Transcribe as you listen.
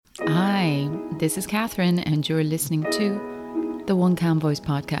Hi, this is Catherine, and you're listening to the One Calm Voice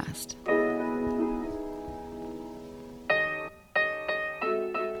podcast.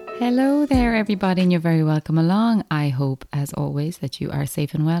 Hello there, everybody, and you're very welcome along. I hope, as always, that you are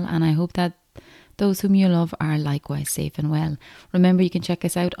safe and well, and I hope that those whom you love are likewise safe and well. Remember, you can check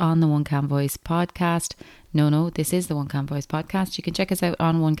us out on the One Calm Voice podcast. No, this is the One Calm Voice podcast. You can check us out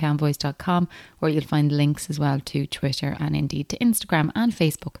on onecalmvoice.com, where you'll find links as well to Twitter and indeed to Instagram and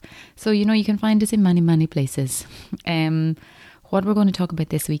Facebook. So, you can find us in many, many places. What we're going to talk about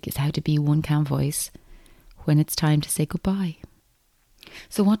this week is how to be one calm voice when it's time to say goodbye.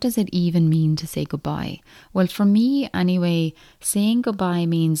 So what does it even mean to say goodbye? Well, for me anyway, saying goodbye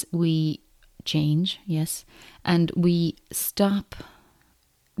means we change, yes, and we stop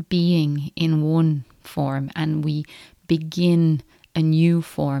being in one form and we begin a new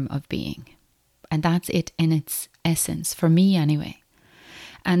form of being. And that's it in its essence, for me anyway.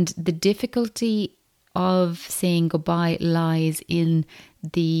 And the difficulty of saying goodbye lies in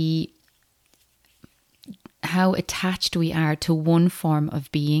how attached we are to one form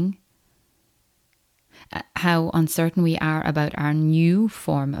of being, how uncertain we are about our new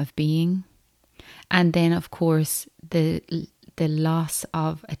form of being, and then of course the loss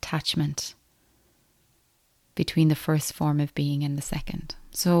of attachment between the first form of being and the second.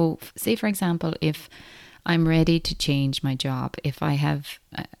 So say, for example, if I'm ready to change my job, if I have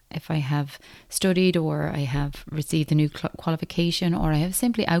studied, or I have received a new qualification, or I have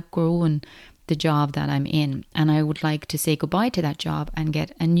simply outgrown the job that I'm in, and I would like to say goodbye to that job and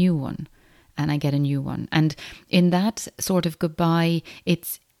get a new one, and I get a new one. And in that sort of goodbye,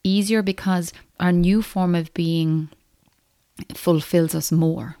 it's easier because our new form of being fulfills us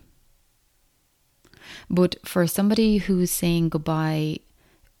more. But for somebody who's saying goodbye,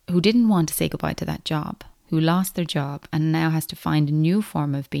 who didn't want to say goodbye to that job, who lost their job and now has to find a new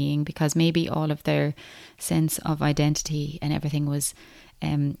form of being because maybe all of their sense of identity and everything was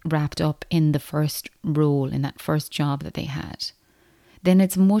wrapped up in the first role, in that first job that they had, then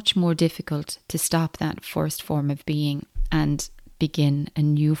it's much more difficult to stop that first form of being and begin a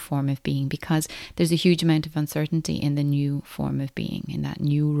new form of being, because there's a huge amount of uncertainty in the new form of being, in that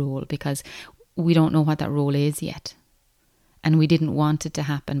new role, because we don't know what that role is yet. And we didn't want it to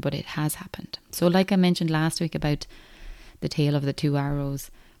happen, but it has happened. So like I mentioned last week about the tale of the two arrows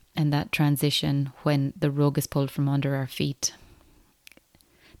and that transition when the rug is pulled from under our feet.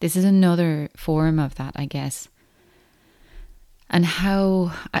 This is another form of that, I guess. And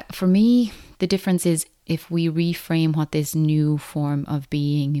how, for me, the difference is if we reframe what this new form of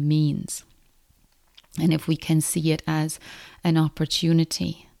being means. And if we can see it as an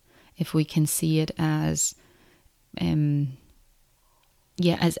opportunity, if we can see it as, not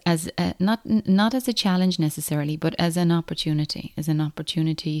as a challenge necessarily, but as an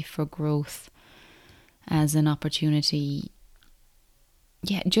opportunity for growth, as an opportunity,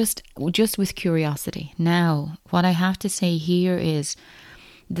 just with curiosity. Now, what I have to say here is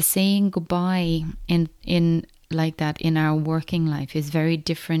the saying goodbye in like that in our working life is very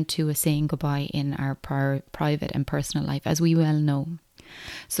different to a saying goodbye in our private and personal life, as we well know.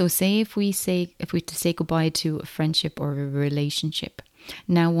 So say if we say goodbye to a friendship or a relationship.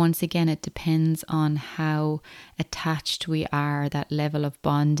 Now, once again, it depends on how attached we are, that level of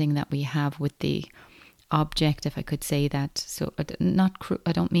bonding that we have with the object, if I could say that. So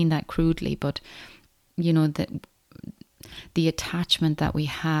I don't mean that crudely, but the attachment that we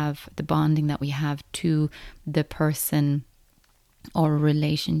have, the bonding that we have to the person or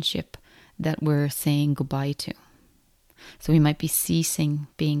relationship that we're saying goodbye to. So we might be ceasing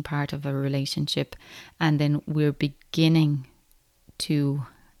being part of a relationship, and then we're beginning to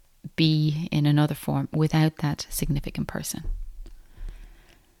be in another form without that significant person.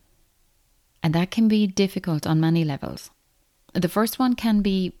 And that can be difficult on many levels. The first one can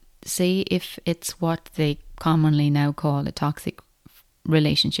be, say, if it's what they commonly now call a toxic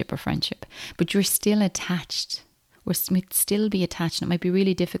relationship or friendship, but you're still attached. We might still be attached. And it might be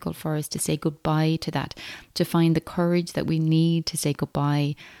really difficult for us to say goodbye to that, to find the courage that we need to say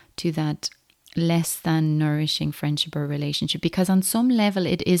goodbye to that less than nourishing friendship or relationship, because on some level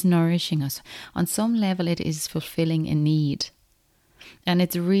it is nourishing us. On some level it is fulfilling a need. And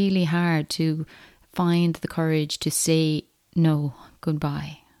it's really hard to find the courage to say, no,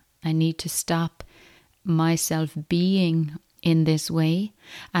 goodbye. I need to stop myself being in this way,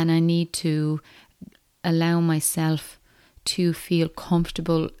 and I need to allow myself to feel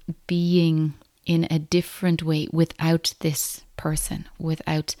comfortable being in a different way without this person,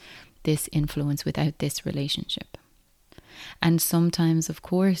 without this influence, without this relationship. And sometimes, of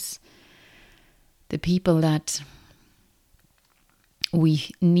course, the people that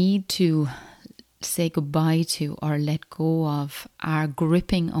we need to say goodbye to or let go of our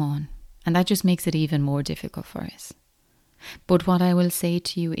gripping on. And that just makes it even more difficult for us. But what I will say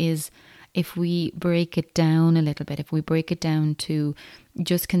to you is, if we break it down a little bit, if we break it down to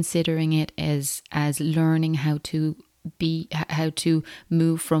just considering it as learning how to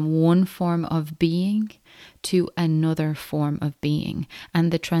move from one form of being to another form of being.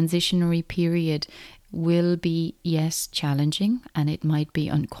 And the transitionary period will be, yes, challenging, and it might be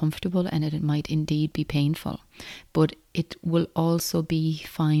uncomfortable, and it might indeed be painful, but it will also be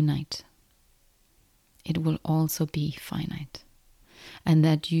finite. It will also be finite. And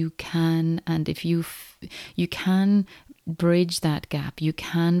that you can, and if you can bridge that gap, you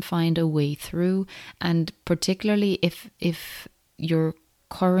can find a way through. And particularly if your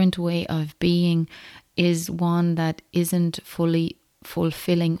current way of being is one that isn't fully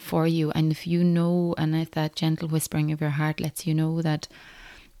fulfilling for you, and if you know, and if that gentle whispering of your heart lets you know that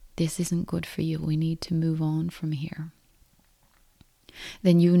this isn't good for you, we need to move on from here,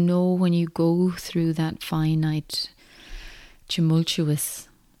 then you know, when you go through that finite, tumultuous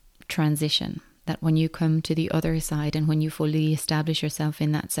transition, that when you come to the other side and when you fully establish yourself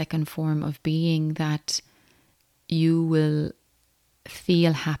in that second form of being, that you will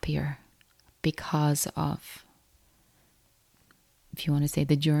feel happier because of, if you want to say,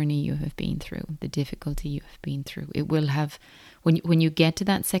 the journey you have been through, the difficulty you have been through. It will have, when you get to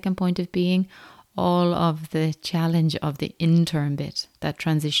that second point of being, all of the challenge of the interim bit, that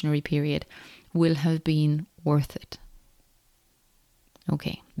transitionary period, will have been worth it.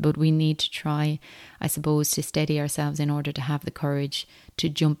 Okay, but we need to try, I suppose, to steady ourselves in order to have the courage to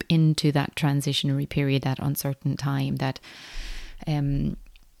jump into that transitionary period, that uncertain time, that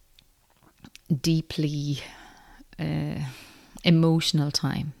deeply emotional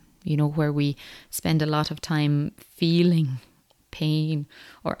time, where we spend a lot of time feeling pain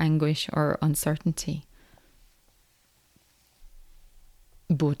or anguish or uncertainty.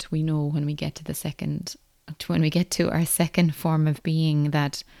 But we know when we get to our second form of being,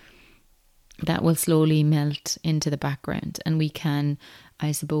 that will slowly melt into the background, and we can,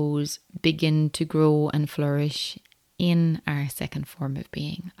 I suppose, begin to grow and flourish in our second form of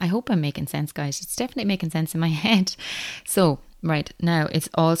being. I hope I'm making sense, guys. It's definitely making sense in my head. So, right now, it's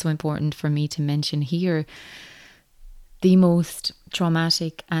also important for me to mention here the most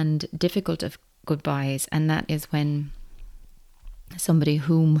traumatic and difficult of goodbyes, and that is when somebody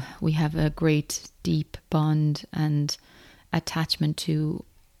whom we have a great deep bond and attachment to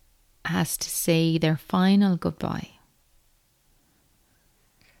has to say their final goodbye.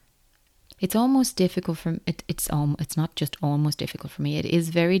 It's almost difficult for it's not just almost difficult for me. It is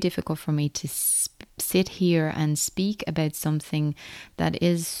very difficult for me to sit here and speak about something that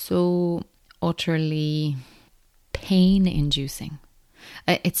is so utterly pain-inducing.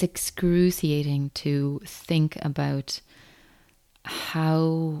 It's excruciating to think about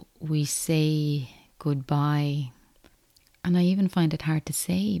how we say goodbye. And I even find it hard to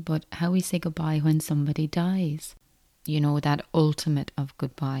say, but how we say goodbye when somebody dies. That ultimate of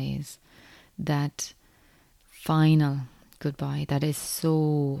goodbyes, that final goodbye that is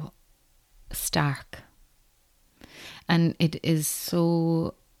so stark. And it is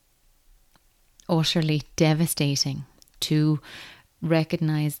so utterly devastating to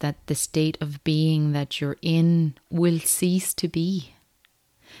recognize that the state of being that you're in will cease to be.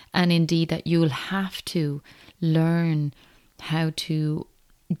 And indeed that you'll have to learn how to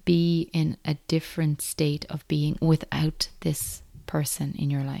be in a different state of being without this person in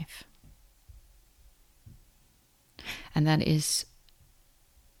your life. And that is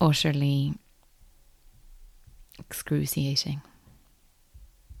utterly excruciating.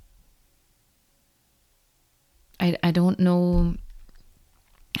 I don't know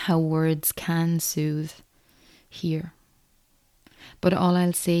how words can soothe here. But all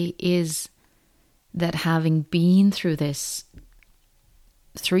I'll say is that having been through this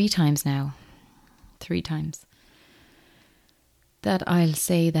 3 times now, that I'll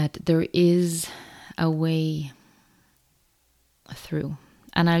say that there is a way through.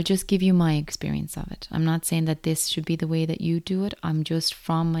 And I'll just give you my experience of it. I'm not saying that this should be the way that you do it. I'm just,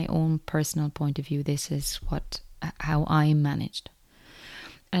 from my own personal point of view, this is how I managed.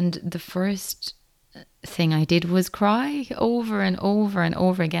 And the first thing I did was cry over and over and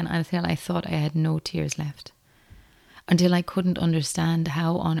over again until I thought I had no tears left. Until I couldn't understand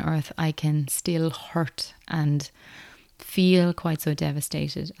how on earth I can still hurt and feel quite so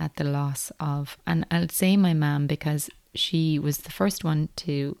devastated at the loss of, and I'll say my mum, because she was the first one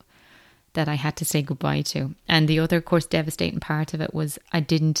that I had to say goodbye to. And the other, of course, devastating part of it was I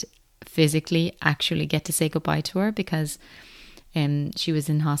didn't physically actually get to say goodbye to her, because She was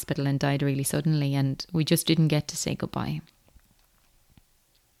in hospital and died really suddenly, and we just didn't get to say goodbye.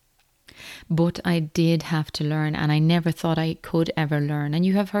 But I did have to learn, and I never thought I could ever learn. And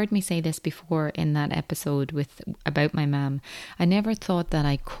you have heard me say this before in that episode about my mum. I never thought that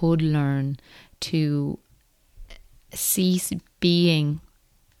I could learn to cease being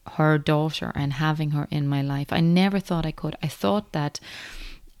her daughter and having her in my life. I never thought I could. I thought that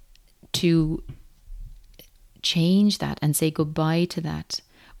to change that and say goodbye to that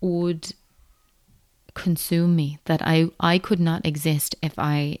would consume me, that I could not exist if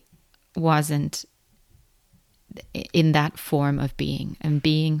I wasn't in that form of being, and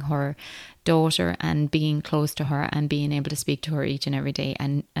being her daughter and being close to her and being able to speak to her each and every day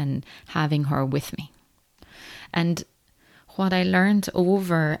and having her with me. And what I learned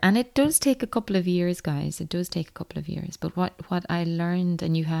over, and it does take a couple of years, guys, it does take a couple of years, but what I learned,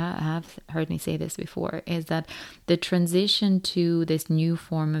 and you have heard me say this before, is that the transition to this new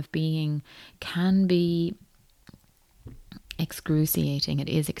form of being can be excruciating. It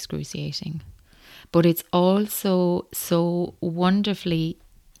is excruciating, but it's also so wonderfully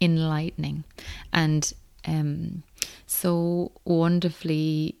enlightening and so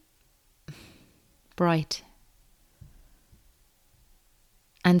wonderfully bright,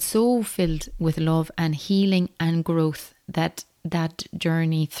 and so filled with love and healing and growth that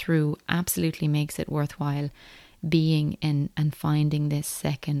journey through absolutely makes it worthwhile being in and finding this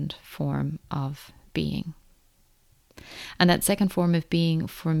second form of being. And that second form of being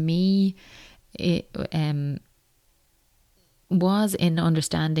for me, it was in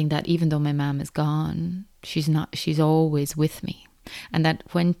understanding that even though my mum is gone, she's always with me. And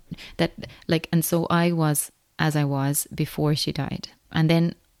and so I was as I was before she died. And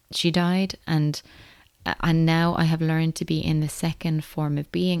then she died, and now I have learned to be in the second form of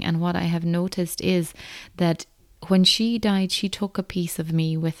being. And what I have noticed is that when she died, she took a piece of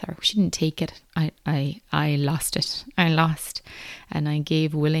me with her. She didn't take it. I lost it. I lost, and I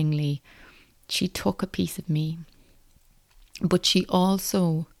gave willingly. She took a piece of me, but she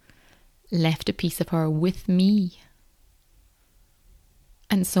also left a piece of her with me.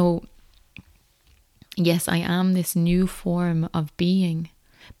 And so, yes, I am this new form of being,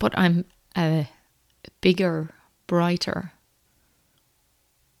 but I'm a bigger, brighter,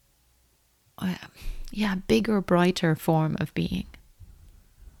 bigger, brighter form of being.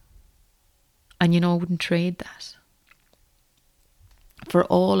 And I wouldn't trade that for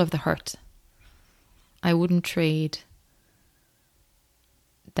all of the hurt. I wouldn't trade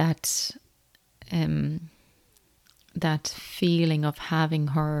that that feeling of having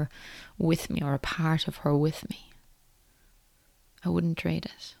her with me, or a part of her with me. I wouldn't trade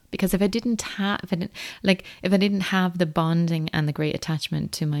it, because if I didn't have the bonding and the great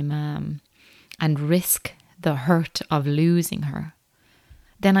attachment to my mum, and risk the hurt of losing her,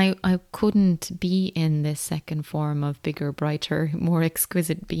 then I couldn't be in this second form of bigger, brighter, more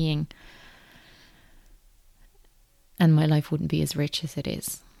exquisite being. And my life wouldn't be as rich as it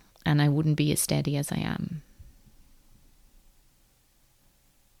is. And I wouldn't be as steady as I am.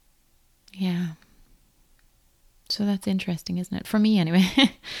 Yeah. So that's interesting, isn't it? For me, anyway.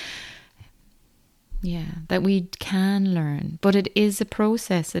 Yeah, that we can learn. But it is a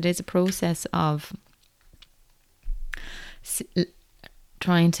process. It is a process of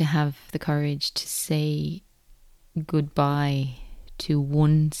trying to have the courage to say goodbye to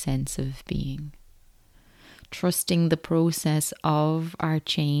one sense of being. Trusting the process of our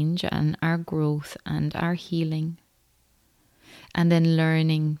change and our growth and our healing. And then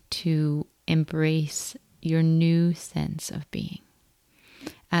learning to embrace your new sense of being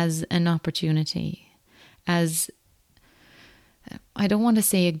as an opportunity, as, I don't want to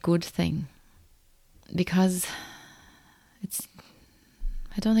say a good thing, because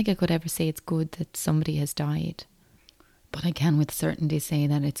I don't think I could ever say it's good that somebody has died. But I can with certainty say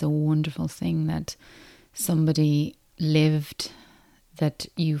that it's a wonderful thing that somebody lived, that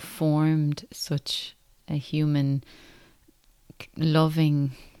you formed such a human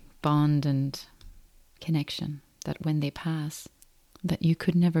loving bond and connection, that when they pass, that you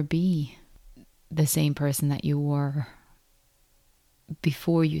could never be the same person that you were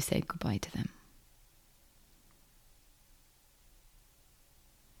before you said goodbye to them.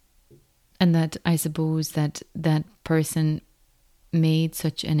 And that I suppose that person made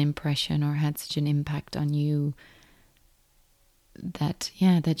such an impression or had such an impact on you that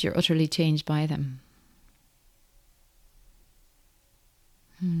you're utterly changed by them.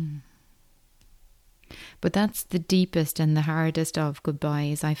 But that's the deepest and the hardest of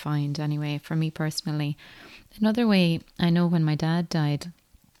goodbyes, I find, anyway, for me personally. Another way, I know when my dad died,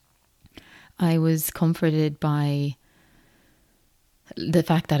 I was comforted by the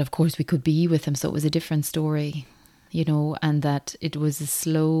fact that, of course, we could be with him, so it was a different story, you know, and that it was a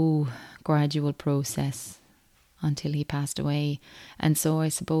slow, gradual process until he passed away. And so I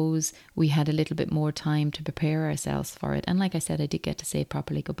suppose we had a little bit more time to prepare ourselves for it. And like I said, I did get to say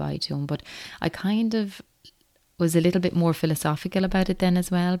properly goodbye to him, but I kind of was a little bit more philosophical about it then as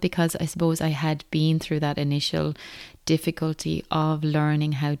well, because I suppose I had been through that initial difficulty of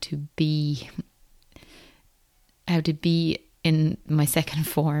learning how to be in my second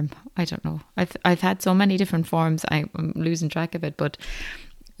form. I don't know. I've had so many different forms. I'm losing track of it, but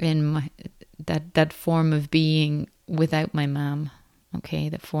in my that form of being without my mum. Okay,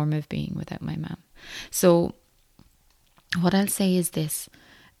 the form of being without my mum. So what I'll say is this: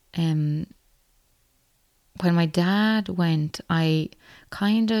 when my dad went, I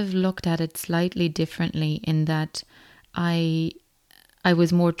kind of looked at it slightly differently, in that I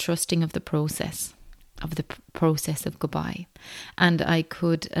was more trusting of the process of goodbye, and I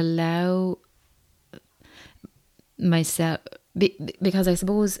could allow myself, because I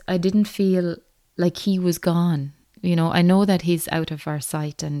suppose I didn't feel like he was gone. You know, I know that he's out of our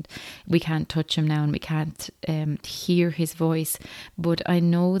sight and we can't touch him now and we can't hear his voice, but I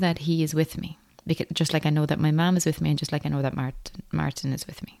know that he is with me, because just like I know that my mum is with me, and just like I know that Martin is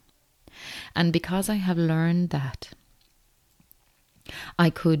with me. And because I have learned that, I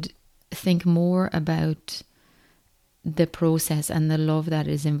could think more about the process and the love that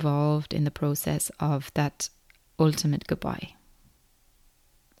is involved in the process of that ultimate goodbye.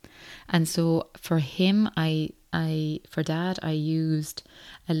 And so for him, for Dad, I used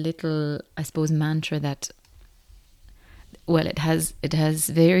a little, I suppose, mantra that, well, it has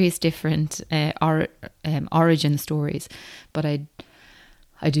various different origin stories, but I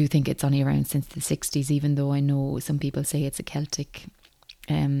do think it's only around since the 60s, even though I know some people say it's a Celtic,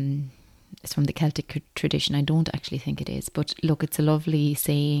 it's from the Celtic tradition. I don't actually think it is, but look, it's a lovely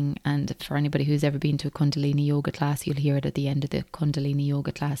saying, and for anybody who's ever been to a Kundalini yoga class, you'll hear it at the end of the Kundalini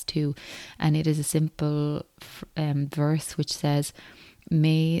yoga class too. And it is a simple verse which says,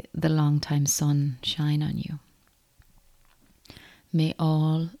 "May the long-time sun shine on you. May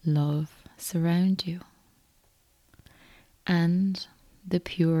all love surround you, and the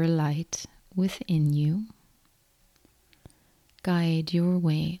pure light within you guide your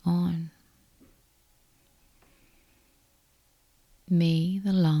way on. May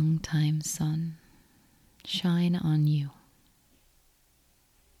the long-time sun shine on you.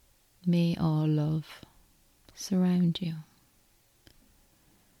 May all love surround you,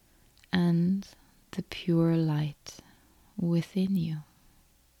 and the pure light within you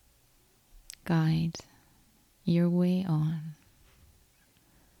guide your way on.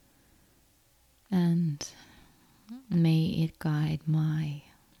 And may it guide my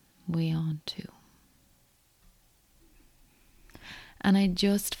way on too." And I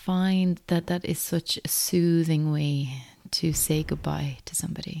just find that that is such a soothing way to say goodbye to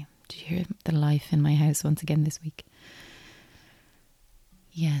somebody. Do you hear the life in my house once again this week?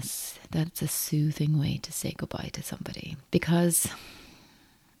 Yes, that's a soothing way to say goodbye to somebody, because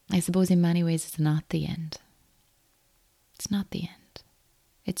I suppose in many ways it's not the end. It's not the end.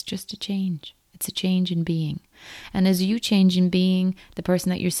 It's just a change. It's a change in being. And as you change in being, the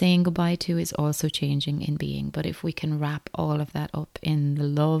person that you're saying goodbye to is also changing in being. But if we can wrap all of that up in the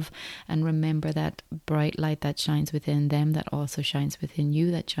love and remember that bright light that shines within them, that also shines within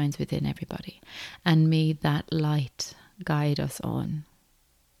you, that shines within everybody. And may that light guide us on.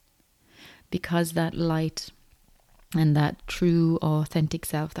 Because that light and that true, authentic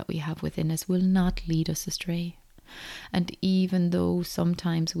self that we have within us will not lead us astray. And even though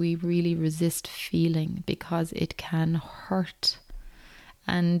sometimes we really resist feeling because it can hurt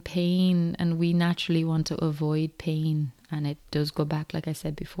and pain, and we naturally want to avoid pain, and it does go back, like I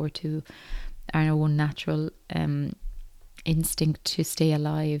said before, to our own natural instinct to stay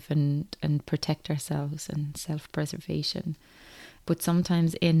alive and protect ourselves and self-preservation. But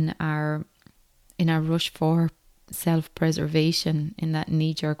sometimes in our rush for self-preservation, in that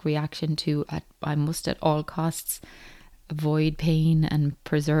knee-jerk reaction to I must at all costs avoid pain and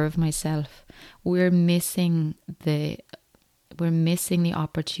preserve myself, we're missing the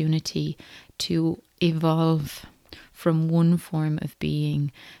opportunity to evolve from one form of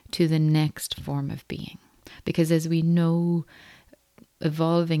being to the next form of being. Because as we know,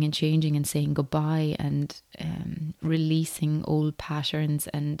 evolving and changing and saying goodbye and releasing old patterns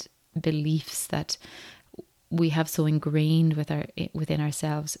and beliefs that we have so ingrained within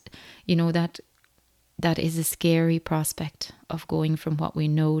ourselves, you know, that is a scary prospect of going from what we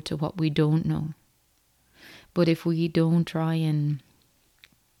know to what we don't know. But if we don't try and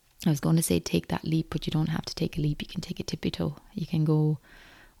I was going to say take that leap, but you don't have to take a leap. You can take a tippy toe. You can go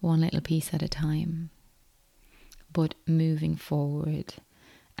one little piece at a time. But moving forward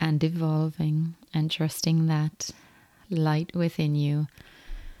and evolving and trusting that light within you,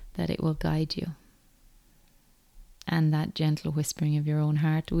 that it will guide you. And that gentle whispering of your own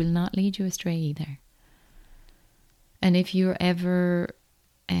heart will not lead you astray either. And if you're ever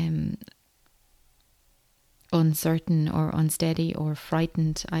uncertain or unsteady or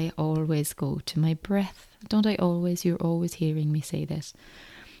frightened, I always go to my breath. Don't I always? You're always hearing me say this.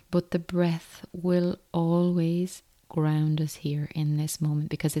 But the breath will always ground us here in this moment,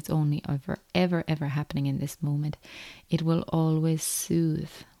 because it's only ever happening in this moment. It will always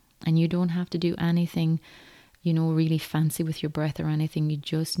soothe. And you don't have to do anything, really fancy with your breath or anything. You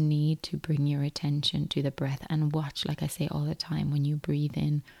just need to bring your attention to the breath and watch, like I say all the time, when you breathe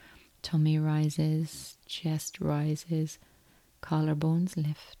in, tummy rises, chest rises, collarbones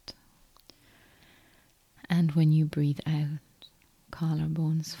lift. And when you breathe out,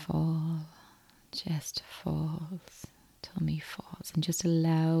 collarbones fall, chest falls, tummy falls. And just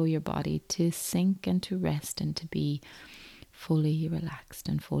allow your body to sink and to rest and to be fully relaxed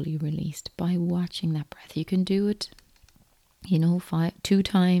and fully released by watching that breath. You can do it, 2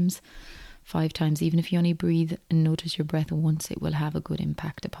 times, 5 times. Even if you only breathe and notice your breath once, it will have a good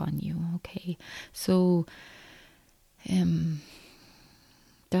impact upon you. Okay, so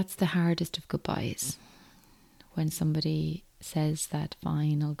that's the hardest of goodbyes, when somebody says that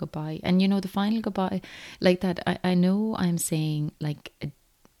final goodbye. And the final goodbye like that, I know I'm saying like a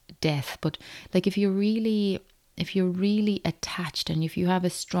death, but like if you're really attached and if you have a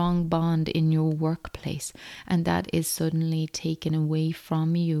strong bond in your workplace and that is suddenly taken away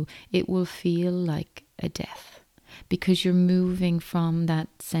from you, it will feel like a death, because you're moving from that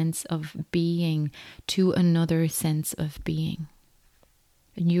sense of being to another sense of being.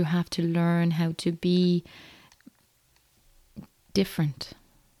 And you have to learn how to be different.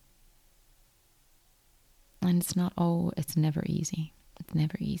 And it's never easy. It's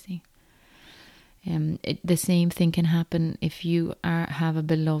never easy. The same thing can happen if you have a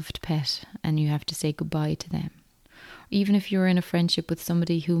beloved pet and you have to say goodbye to them. Even if you're in a friendship with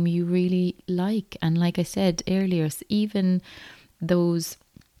somebody whom you really like. And like I said earlier, even those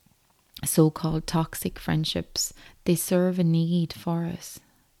so-called toxic friendships, they serve a need for us.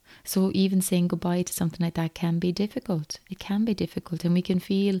 So even saying goodbye to something like that can be difficult. It can be difficult, and we can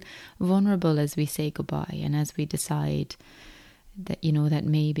feel vulnerable as we say goodbye and as we decide that, that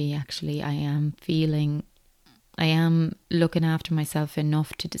maybe actually I am looking after myself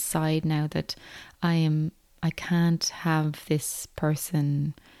enough to decide now that I can't have this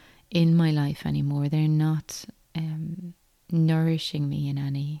person in my life anymore. They're not nourishing me in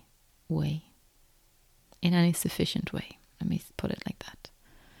any way, in any sufficient way. Let me put it like that.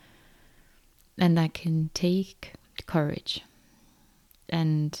 And that can take courage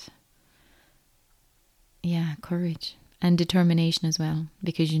and courage and determination as well,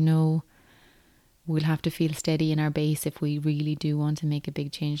 because we'll have to feel steady in our base if we really do want to make a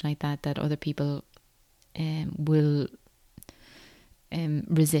big change like that other people will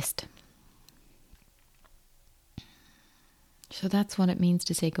resist. So that's what it means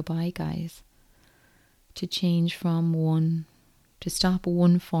to say goodbye, guys. To change from to stop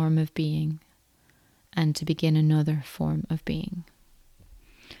one form of being and to begin another form of being.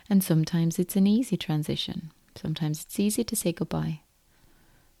 And sometimes it's an easy transition. Sometimes it's easy to say goodbye.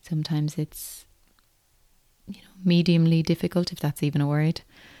 Sometimes it's, mediumly difficult, if that's even a word.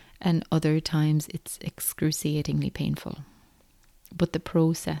 And other times it's excruciatingly painful. But the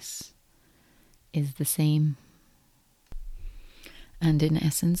process is the same. And in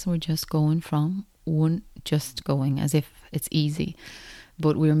essence, we're just going from as if it's easy.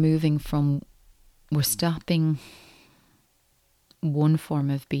 But we're stopping one form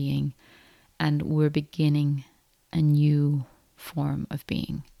of being and we're beginning a new form of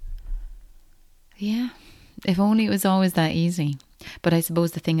being. Yeah, if only it was always that easy. But I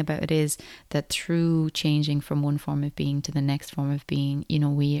suppose the thing about it is that through changing from one form of being to the next form of being,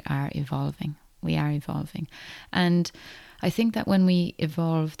 we are evolving. We are evolving. And I think that when we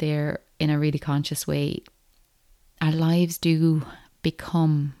evolve there in a really conscious way, our lives do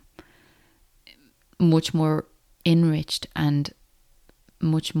become much more enriched and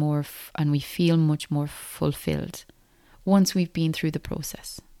much more, and we feel much more fulfilled once we've been through the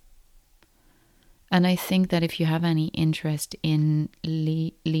process. And I think that if you have any interest in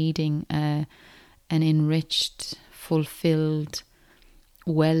leading an enriched, fulfilled,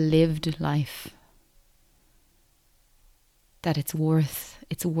 well-lived life, that it's worth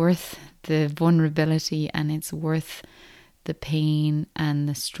the vulnerability and it's worth the pain and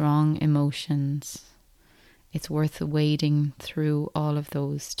the strong emotions. It's worth wading through all of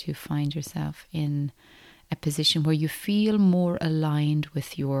those to find yourself in a position where you feel more aligned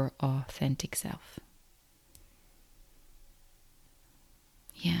with your authentic self.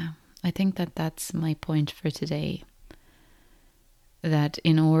 Yeah, I think that that's my point for today. That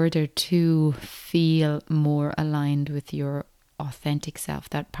in order to feel more aligned with your authentic self,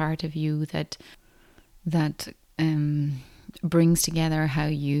 that part of you that brings together how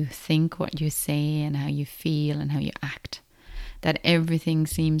you think, what you say, and how you feel and how you act, that everything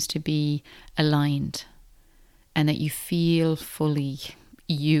seems to be aligned, and that you feel fully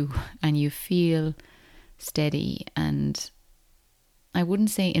you, and you feel steady, and I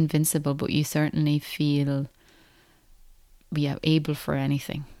wouldn't say invincible, but you certainly feel able for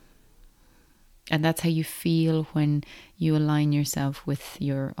anything. And that's how you feel when you align yourself with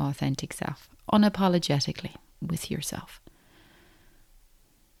your authentic self, unapologetically with yourself.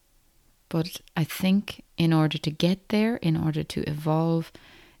 But I think in order to get there, in order to evolve,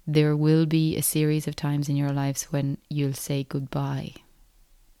 there will be a series of times in your lives when you'll say goodbye.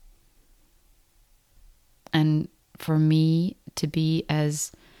 And for me to be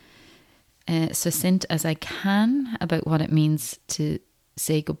as succinct as I can about what it means to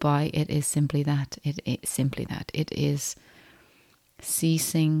say goodbye, it is simply that. It is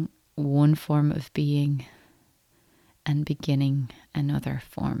ceasing one form of being and beginning another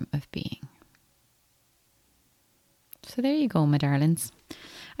form of being. So there you go, my darlings.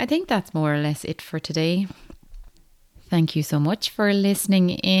 I think that's more or less it for today. Thank you so much for listening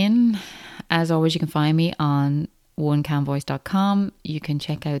in. As always, you can find me on onecamvoice.com. You can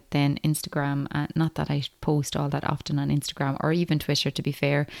check out then Instagram. Not that I post all that often on Instagram or even Twitter, to be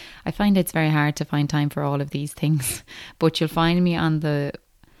fair. I find it's very hard to find time for all of these things. But you'll find me on the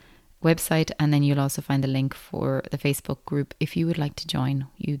website, and then you'll also find the link for the Facebook group. If you would like to join,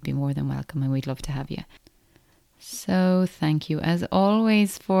 you'd be more than welcome, and we'd love to have you. So thank you as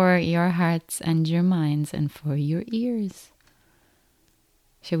always for your hearts and your minds and for your ears.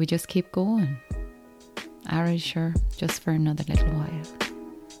 Shall we just keep going? Alright, sure, just for another little while.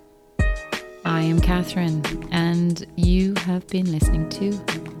 I am Catherine, and you have been listening to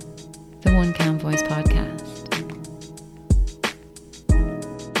the One Cam Voice podcast.